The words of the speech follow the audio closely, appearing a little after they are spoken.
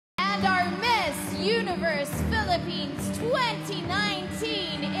Universe Philippines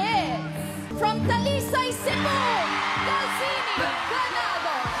 2019 is from Talisay, Cebu, Ganados.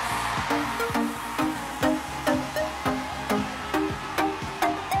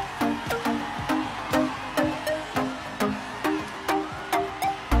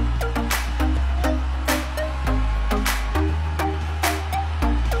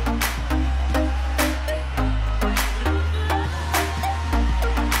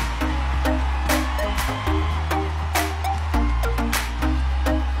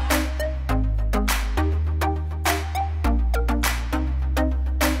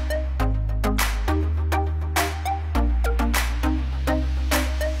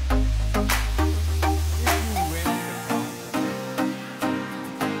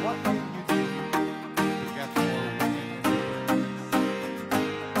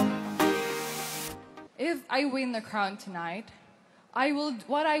 If I win the crown tonight,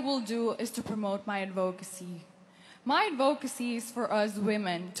 what I will do is to promote my advocacy. My advocacy is for us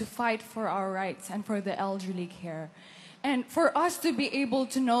women to fight for our rights and for the elderly care. And for us to be able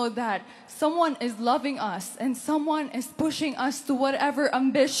to know that someone is loving us and someone is pushing us to whatever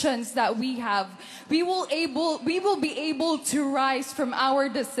ambitions that we have. We will be able to rise from our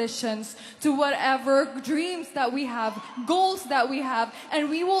decisions to whatever dreams that we have, goals that we have, and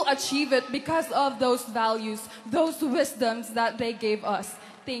we will achieve it because of those values, those wisdoms that they gave us.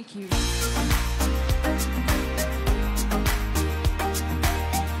 Thank you.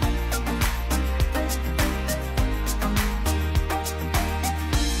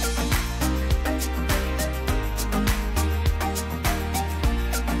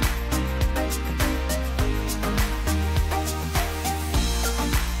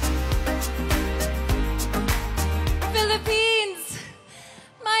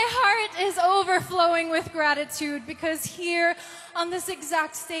 Overflowing with gratitude because here on this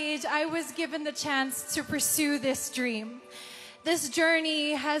exact stage I was given the chance to pursue this dream. This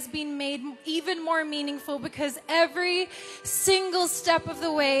journey has been made even more meaningful because every single step of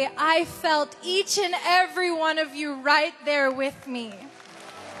the way I felt each and every one of you right there with me.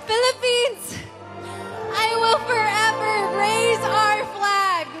 Philippines, I will forever raise our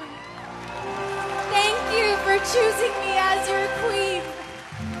flag. Thank you for choosing me as your queen.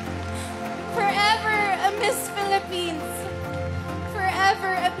 Forever a Miss Philippines.